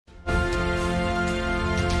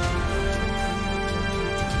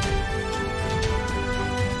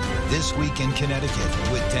This Week in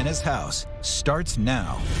Connecticut with Dennis House starts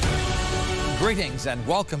now. Greetings and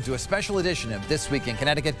welcome to a special edition of This Week in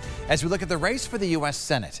Connecticut as we look at the race for the U.S.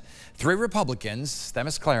 Senate. Three Republicans,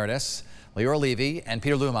 Themis Claridis, Leora Levy, and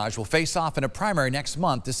Peter Lumaj will face off in a primary next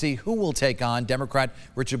month to see who will take on Democrat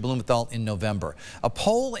Richard Blumenthal in November. A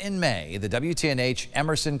poll in May, the WTNH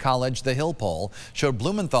Emerson College The Hill poll, showed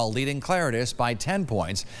Blumenthal leading Claridis by 10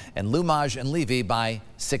 points and Lumaj and Levy by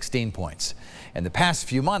 16 points. In the past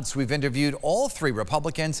few months, we've interviewed all three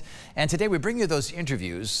Republicans, and today we bring you those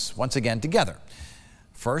interviews once again together.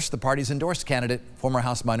 First, the party's endorsed candidate, former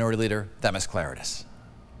House Minority Leader Themis Claridis.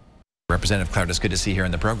 Representative Claridis, good to see you here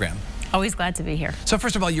in the program. Always glad to be here. So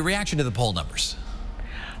first of all, your reaction to the poll numbers.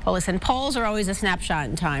 Well, listen, polls are always a snapshot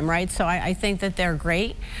in time, right? So I think that they're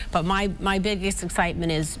great, but my biggest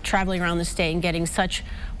excitement is traveling around the state and getting such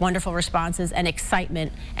wonderful responses and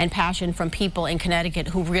excitement and passion from people in Connecticut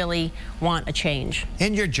who really want a change.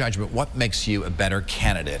 In your judgment, what makes you a better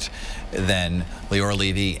candidate than Leora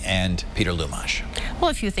Levy and Peter Lumaj? Well,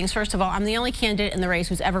 a few things. First of all, I'm the only candidate in the race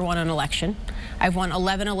who's ever won an election. I've won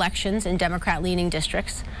 11 elections in Democrat-leaning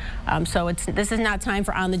districts. So this is not time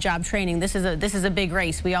for on-the-job training. This is a big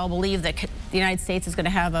race. We all believe that the United States is going to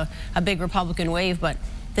have a big Republican wave, but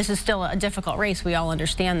this is still a difficult race. We all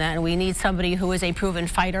understand that, and we need somebody who is a proven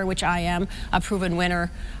fighter, which I am, a proven winner,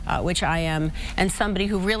 which I am, and somebody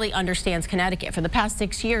who really understands Connecticut. For the past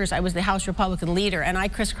 6 years, I was the House Republican leader, and I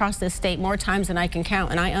crisscrossed this state more times than I can count,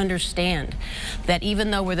 and I understand that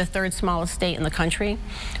even though we're the third smallest state in the country,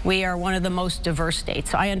 we are one of the most diverse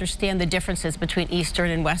states. So I understand the differences between Eastern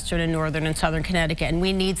and Western and Northern and Southern Connecticut, and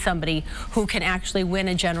we need somebody who can actually win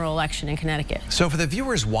a general election in Connecticut. So for the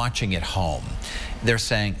viewers watching at home, they're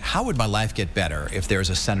saying, how would my life get better if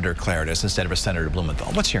there's a Senator Claridis instead of a Senator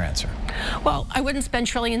Blumenthal? What's your answer? Well, I wouldn't spend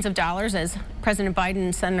trillions of dollars as President Biden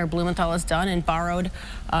and Senator Blumenthal has done and borrowed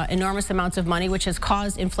enormous amounts of money, which has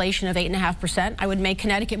caused inflation of 8.5%. I would make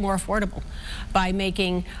Connecticut more affordable by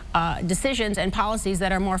making decisions and policies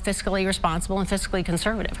that are more fiscally responsible and fiscally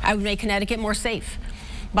conservative. I would make Connecticut more safe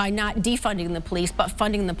by not defunding the police, but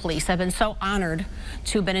funding the police. I've been so honored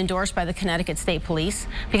to have been endorsed by the Connecticut State Police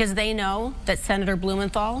because they know that Senator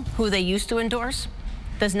Blumenthal, who they used to endorse,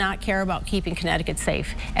 does not care about keeping Connecticut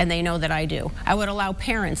safe, and they know that I do. I would allow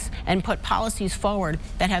parents and put policies forward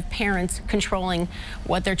that have parents controlling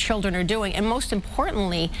what their children are doing, and most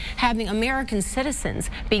importantly, having American citizens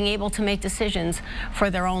being able to make decisions for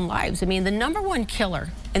their own lives. I mean, the #1 killer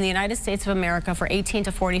in the United States of America for 18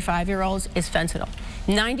 to 45-year-olds is fentanyl.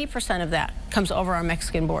 90% of that comes over our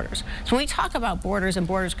Mexican borders. So when we talk about borders and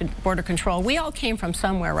border control, we all came from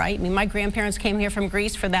somewhere, right? I mean, my grandparents came here from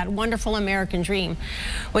Greece for that wonderful American dream,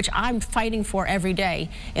 which I'm fighting for every day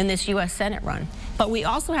in this U.S. Senate run. But we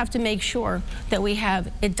also have to make sure that we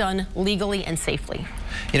have it done legally and safely.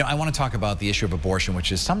 You know, I want to talk about the issue of abortion,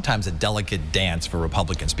 which is sometimes a delicate dance for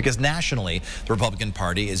Republicans, because nationally, the Republican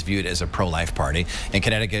Party is viewed as a pro-life party. In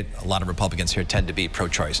Connecticut, a lot of Republicans here tend to be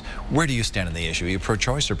pro-choice. Where do you stand on the issue? Are you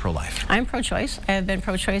pro-choice or pro-life? I'm pro-choice. I have been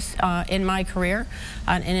pro-choice in my career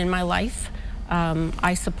and in my life.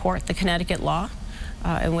 I support the Connecticut law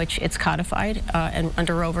in which it's codified and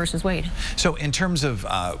under Roe versus Wade. So in terms of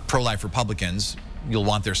pro-life Republicans, you'll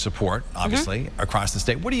want their support, obviously, across the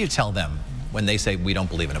state. What do you tell them when they say we don't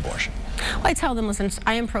believe in abortion? Well, I tell them, listen,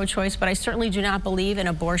 I am pro-choice, but I certainly do not believe in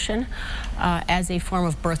abortion as a form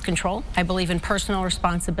of birth control. I believe in personal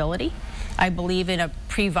responsibility. I believe in a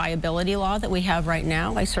pre-viability law that we have right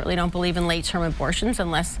now. I certainly don't believe in late-term abortions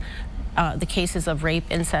unless the cases of rape,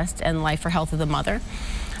 incest, and life or health of the mother.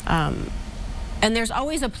 And there's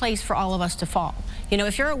always a place for all of us to fall. You know,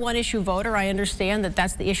 if you're a one-issue voter, I understand that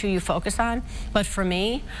that's the issue you focus on. But for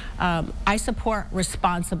me, I support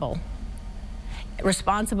responsible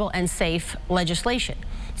and safe legislation.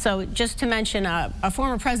 So just to mention a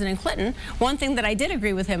former President Clinton, one thing that I did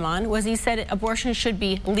agree with him on was he said abortion should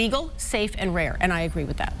be legal, safe, and rare, and I agree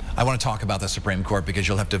with that. I want to talk about the Supreme Court because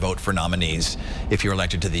you'll have to vote for nominees if you're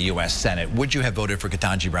elected to the U.S. Senate. Would you have voted for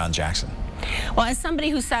Ketanji Brown Jackson? Well, as somebody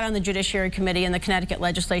who sat on the Judiciary Committee in the Connecticut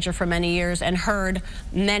legislature for many years and heard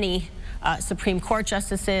many Supreme Court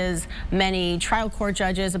justices, many trial court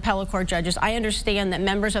judges, appellate court judges, I understand that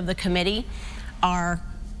members of the committee are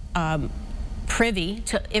privy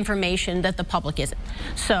to information that the public isn't.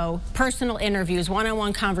 So personal interviews,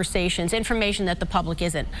 one-on-one conversations, information that the public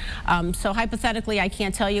isn't. So hypothetically, I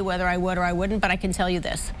can't tell you whether I would or I wouldn't, but I can tell you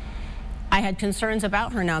this. I had concerns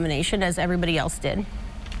about her nomination, as everybody else did.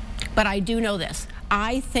 But I do know this.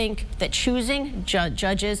 I think that choosing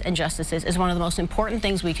judges and justices is one of the most important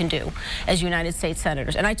things we can do as United States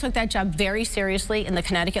senators. And I took that job very seriously in the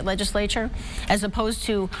Connecticut legislature, as opposed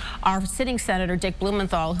to our sitting senator, Dick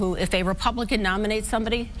Blumenthal, who, if a Republican nominates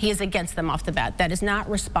somebody, he is against them off the bat. That is not a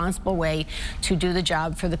responsible way to do the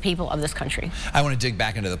job for the people of this country. I want to dig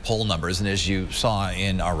back into the poll numbers, and as you saw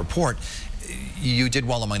in our report, you did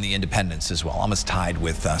well among the independents as well, almost tied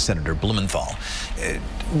with Senator Blumenthal.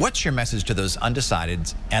 What's your message to those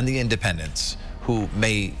undecideds and the independents who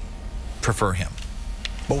may prefer him?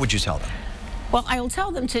 What would you tell them? Well, I will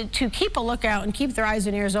tell them to keep a lookout and keep their eyes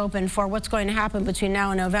and ears open for what's going to happen between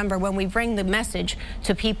now and November, when we bring the message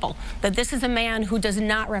to people that this is a man who does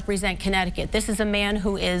not represent Connecticut. This is a man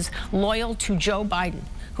who is loyal to Joe Biden,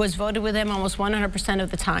 who has voted with him almost 100% of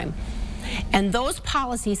the time. And those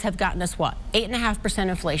policies have gotten us what? 8.5%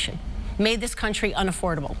 inflation, made this country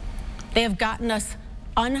unaffordable. They have gotten us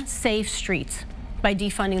unsafe streets by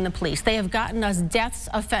defunding the police. They have gotten us deaths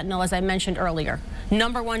of fentanyl, as I mentioned earlier.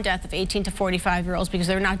 #1 death of 18 to 45-year-olds because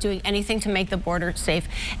they're not doing anything to make the border safe,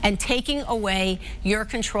 and taking away your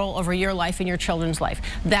control over your life and your children's life.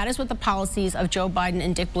 That is what the policies of Joe Biden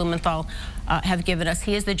and Dick Blumenthal have given us.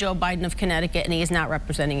 He is the Joe Biden of Connecticut, and he is not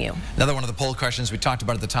representing you. Another one of the poll questions we talked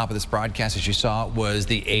about at the top of this broadcast, as you saw, was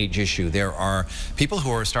the age issue. There are people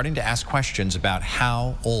who are starting to ask questions about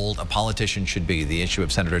how old a politician should be. The issue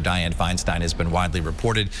of Senator Dianne Feinstein has been widely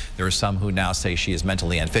reported. There are some who now say she is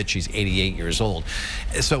mentally unfit. She's 88 years old.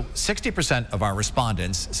 So 60% of our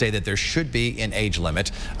respondents say that there should be an age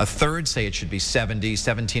limit. A third say it should be 70,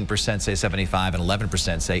 17% say 75, and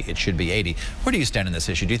 11% say it should be 80. Where do you stand on this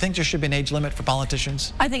issue? Do you think there should be an age limit for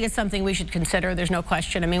politicians? I think it's something we should consider. There's no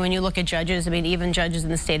question. I mean, when you look at judges, I mean, even judges in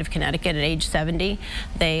the state of Connecticut at age 70,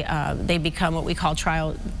 they become what we call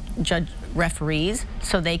trial judge referees,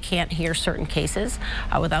 so they can't hear certain cases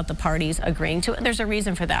without the parties agreeing to it. There's a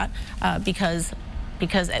reason for that, because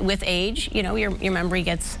with age, you know, your memory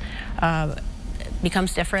gets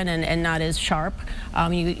becomes different and not as sharp.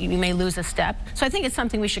 You may lose a step. So I think it's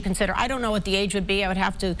something we should consider. I don't know what the age would be. I would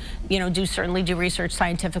have to, you know, certainly do research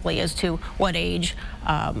scientifically as to what age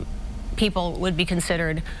people would be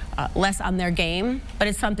considered less on their game, but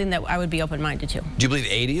it's something that I would be open-minded to. Do you believe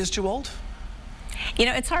 80 is too old? You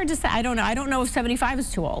know, it's hard to say. I don't know. I don't know if 75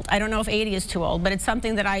 is too old. I don't know if 80 is too old, but it's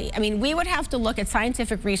something that I mean, we would have to look at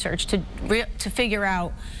scientific research to figure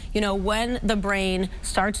out, you know, when the brain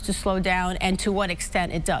starts to slow down and to what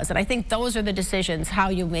extent it does. And I think those are the decisions, how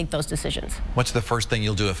you make those decisions. What's the first thing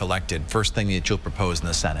you'll do if elected? First thing that you'll propose in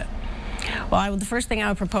the Senate? Well, the first thing I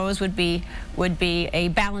would propose would be a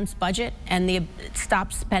balanced budget, and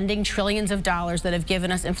stop spending trillions of dollars that have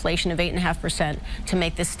given us inflation of 8.5% to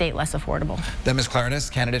make this state less affordable. Then Ms.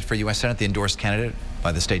 Claridis, candidate for U.S. Senate, the endorsed candidate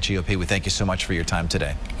by the state GOP, we thank you so much for your time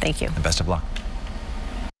today. Thank you. And best of luck.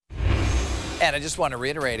 And I just want to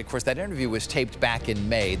reiterate, of course, that interview was taped back in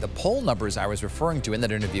May. The poll numbers I was referring to in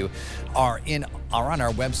that interview are on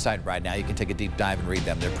our website right now. You can take a deep dive and read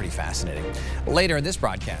them. They're pretty fascinating. Later in this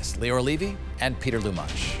broadcast, Leora Levy and Peter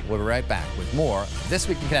Lumaj. We'll be right back with more This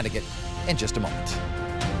Week in Connecticut in just a moment.